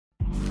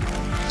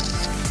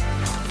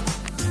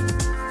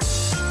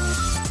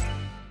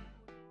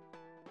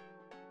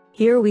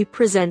Here we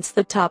presents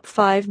the top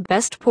 5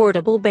 best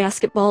portable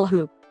basketball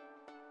hoop.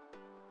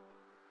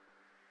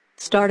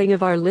 Starting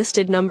of our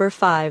listed number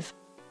 5.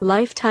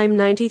 Lifetime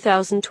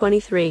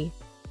 90023.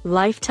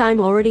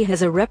 Lifetime already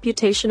has a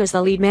reputation as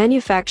the lead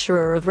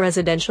manufacturer of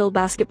residential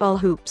basketball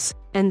hoops,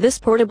 and this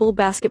portable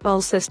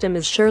basketball system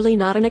is surely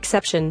not an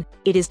exception.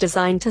 It is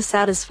designed to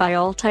satisfy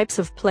all types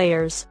of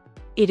players.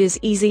 It is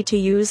easy to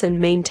use and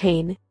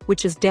maintain,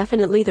 which is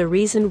definitely the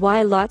reason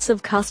why lots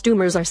of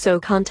customers are so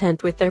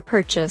content with their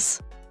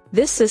purchase.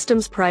 This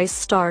system's price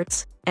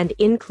starts, and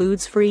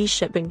includes free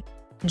shipping.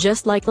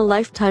 Just like the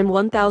Lifetime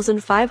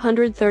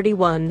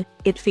 1531,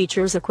 it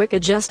features a quick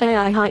adjust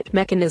AI height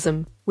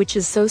mechanism, which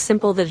is so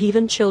simple that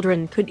even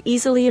children could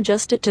easily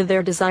adjust it to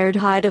their desired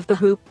height of the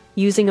hoop,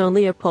 using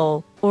only a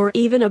pole, or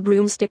even a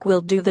broomstick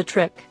will do the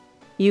trick.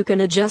 You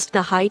can adjust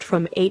the height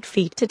from 8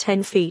 feet to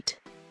 10 feet.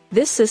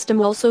 This system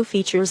also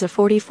features a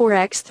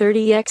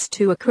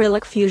 44x30x2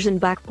 acrylic fusion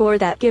backboard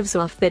that gives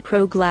off that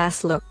pro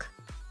glass look.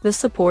 The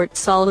support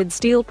solid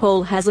steel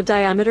pole has a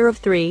diameter of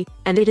 3,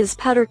 and it is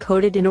powder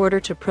coated in order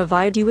to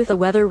provide you with a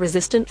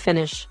weather-resistant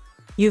finish.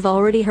 You've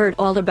already heard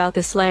all about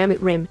the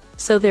Slam-It rim,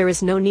 so there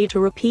is no need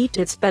to repeat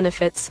its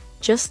benefits.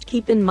 Just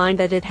keep in mind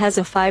that it has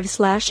a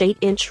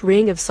 5/8-inch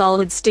ring of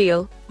solid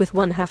steel, with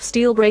 1/2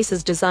 steel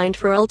braces designed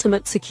for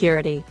ultimate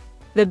security.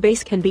 The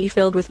base can be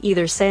filled with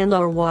either sand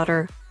or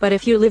water, but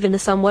if you live in a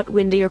somewhat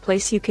windier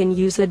place you can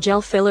use a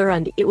gel filler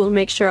and it will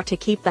make sure to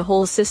keep the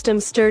whole system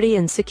sturdy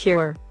and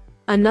secure.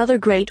 Another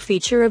great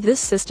feature of this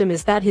system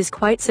is that it is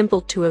quite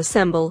simple to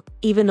assemble,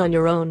 even on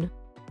your own.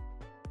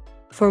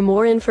 For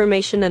more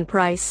information and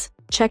price,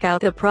 check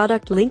out the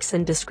product links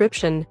and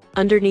description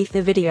underneath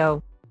the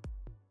video.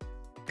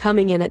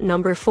 Coming in at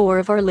number 4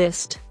 of our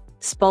list,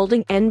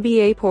 Spalding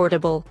NBA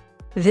Portable.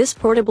 This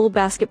portable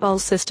basketball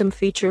system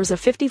features a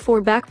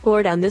 54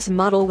 backboard and this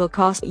model will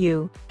cost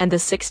you, and the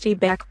 60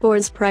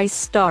 backboard's price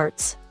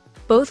starts.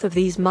 Both of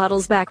these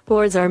models'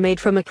 backboards are made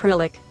from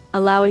acrylic,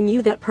 allowing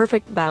you that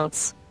perfect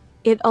bounce.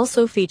 It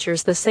also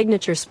features the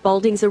signature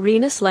Spalding's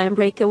Arena Slam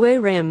breakaway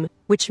rim,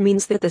 which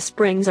means that the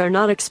springs are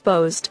not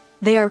exposed,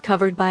 they are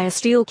covered by a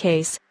steel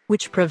case,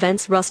 which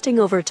prevents rusting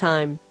over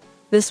time.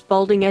 The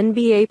Spalding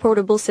NBA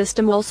portable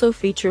system also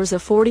features a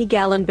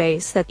 40-gallon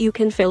base that you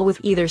can fill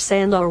with either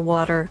sand or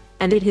water,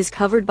 and it is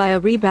covered by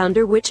a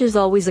rebounder, which is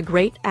always a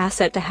great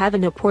asset to have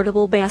in a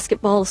portable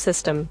basketball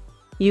system.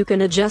 You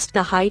can adjust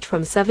the height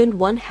from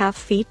 7.5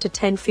 feet to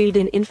 10 feet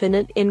in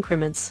infinite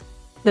increments.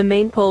 The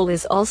main pole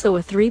is also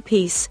a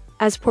 3-piece,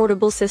 as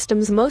portable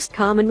systems most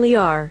commonly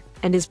are,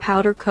 and is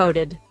powder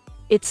coated.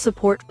 Its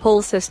support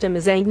pole system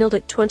is angled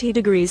at 20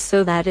 degrees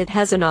so that it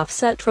has an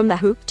offset from the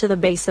hoop to the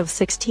base of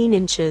 16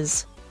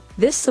 inches.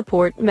 This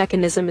support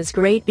mechanism is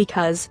great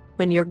because,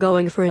 when you're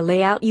going for a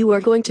layout, you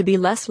are going to be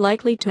less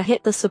likely to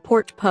hit the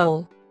support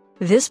pole.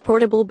 This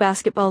portable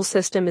basketball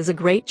system is a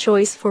great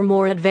choice for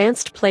more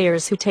advanced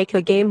players who take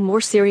a game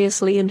more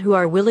seriously and who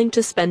are willing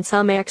to spend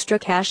some extra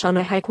cash on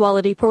a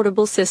high-quality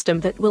portable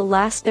system that will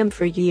last them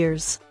for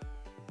years.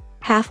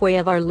 Halfway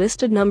of our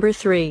listed number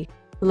 3,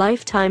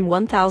 Lifetime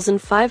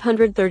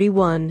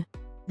 1531.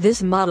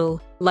 This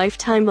model,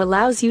 Lifetime,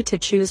 allows you to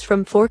choose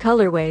from 4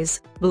 colorways: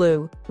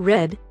 blue,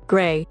 red,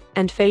 gray,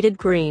 and faded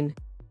green.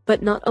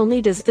 But not only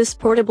does this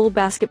portable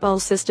basketball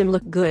system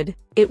look good,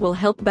 it will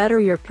help better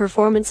your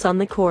performance on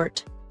the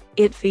court.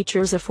 It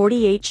features a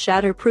 48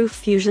 shatterproof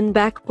fusion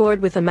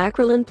backboard with a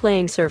macrolin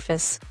playing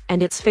surface,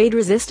 and its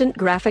fade-resistant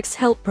graphics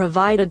help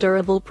provide a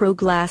durable pro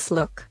glass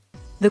look.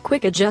 The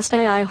quick adjust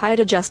AI height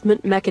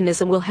adjustment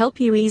mechanism will help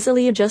you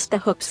easily adjust the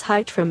hoop's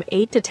height from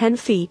 8 to 10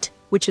 feet,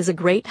 which is a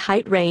great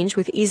height range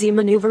with easy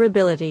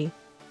maneuverability.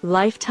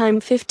 Lifetime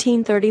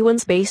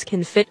 1531's base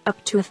can fit up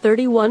to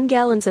 31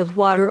 gallons of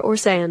water or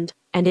sand,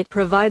 and it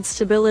provides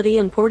stability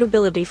and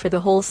portability for the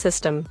whole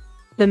system.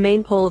 The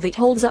main pole that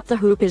holds up the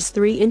hoop is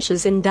 3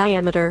 inches in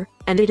diameter,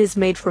 and it is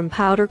made from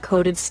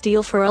powder-coated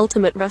steel for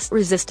ultimate rust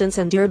resistance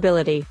and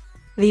durability.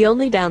 The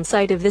only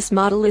downside of this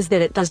model is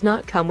that it does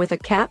not come with a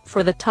cap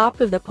for the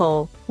top of the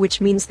pole, which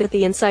means that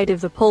the inside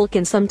of the pole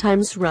can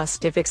sometimes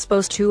rust if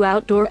exposed to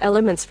outdoor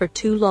elements for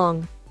too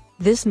long.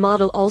 This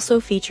model also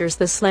features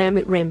the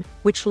Slam-It rim,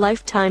 which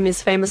Lifetime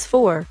is famous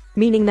for,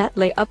 meaning that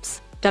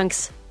layups,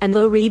 dunks, and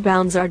low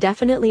rebounds are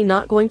definitely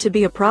not going to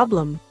be a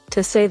problem,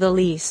 to say the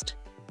least.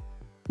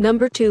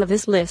 Number 2 of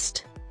this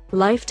list,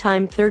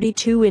 Lifetime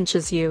 32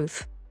 inches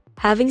Youth.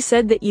 Having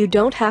said that you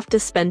don't have to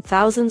spend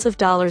thousands of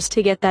dollars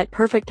to get that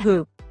perfect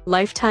hoop,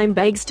 Lifetime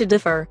begs to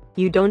differ.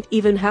 You don't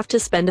even have to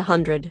spend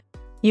 $100.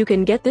 You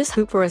can get this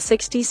hoop for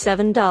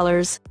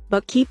 $67,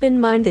 but keep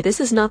in mind that this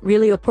is not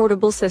really a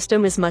portable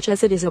system as much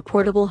as it is a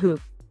portable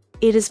hoop.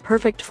 It is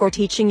perfect for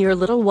teaching your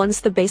little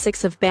ones the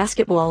basics of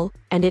basketball,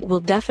 and it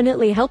will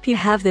definitely help you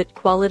have that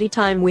quality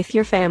time with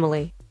your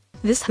family.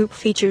 This hoop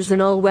features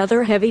an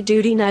all-weather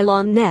heavy-duty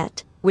nylon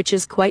net, which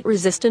is quite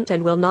resistant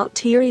and will not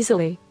tear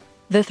easily.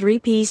 The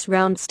 3-piece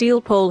round steel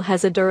pole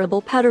has a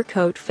durable powder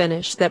coat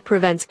finish that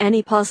prevents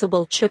any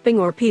possible chipping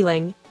or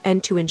peeling,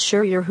 and to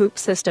ensure your hoop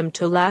system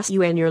to last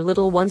you and your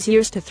little ones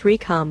years to 3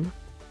 come.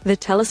 The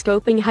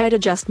telescoping height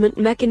adjustment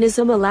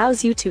mechanism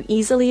allows you to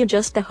easily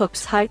adjust the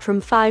hook's height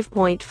from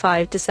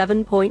 5.5 to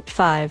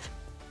 7.5.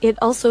 It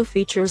also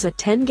features a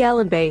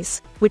 10-gallon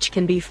base, which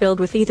can be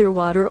filled with either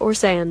water or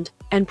sand,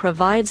 and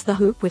provides the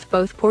hoop with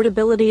both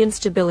portability and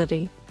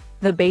stability.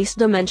 The base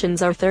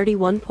dimensions are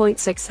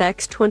 31.6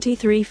 x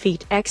 23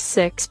 feet x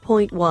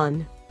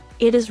 6.1.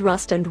 It is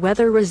rust and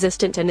weather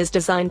resistant and is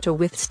designed to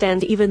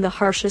withstand even the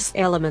harshest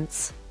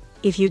elements.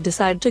 If you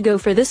decide to go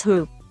for this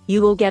hoop,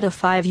 you will get a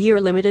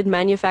 5-year limited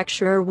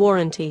manufacturer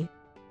warranty.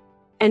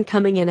 And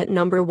coming in at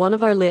number 1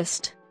 of our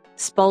list,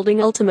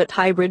 Spalding Ultimate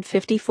Hybrid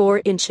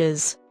 54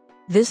 inches.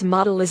 This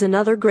model is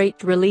another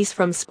great release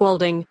from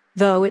Spalding,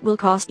 though it will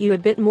cost you a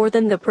bit more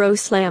than the Pro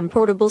Slam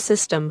portable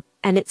system,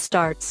 and it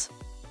starts.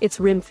 Its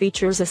rim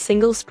features a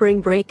single spring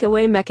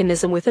breakaway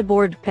mechanism with a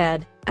board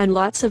pad, and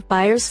lots of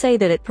buyers say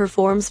that it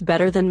performs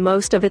better than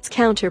most of its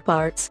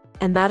counterparts,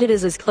 and that it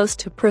is as close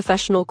to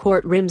professional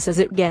court rims as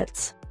it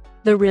gets.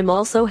 The rim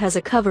also has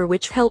a cover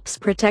which helps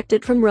protect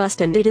it from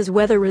rust, and it is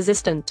weather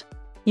resistant.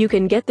 You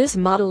can get this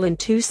model in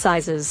 2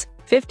 sizes,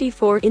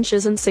 54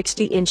 inches and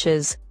 60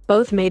 inches,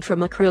 both made from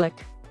acrylic.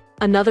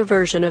 Another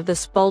version of the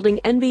Spalding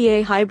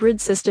NBA hybrid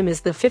system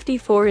is the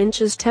 54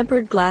 inches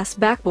tempered glass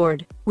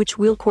backboard, which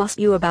will cost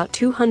you about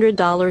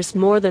 $200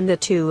 more than the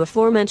 2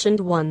 aforementioned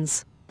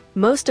ones.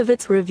 Most of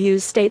its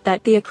reviews state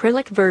that the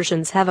acrylic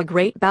versions have a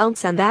great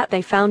bounce and that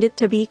they found it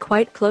to be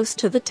quite close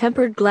to the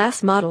tempered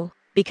glass model,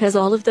 because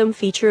all of them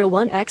feature a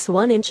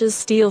 1x1 inches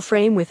steel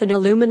frame with an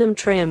aluminum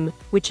trim,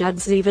 which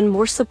adds even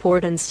more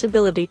support and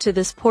stability to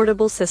this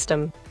portable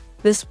system.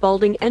 The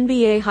Spalding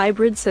NBA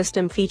hybrid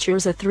system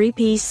features a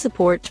 3-piece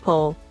support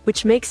pole,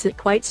 which makes it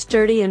quite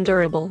sturdy and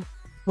durable.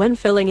 When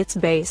filling its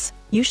base,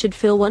 you should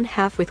fill one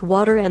half with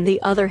water and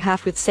the other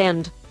half with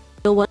sand.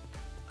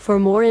 For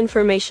more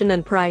information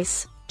and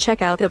price,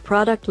 check out the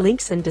product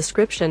links and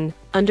description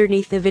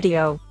underneath the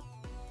video.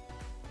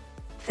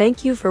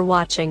 Thank you for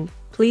watching.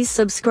 Please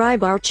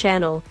subscribe our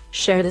channel,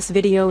 share this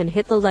video and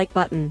hit the like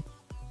button.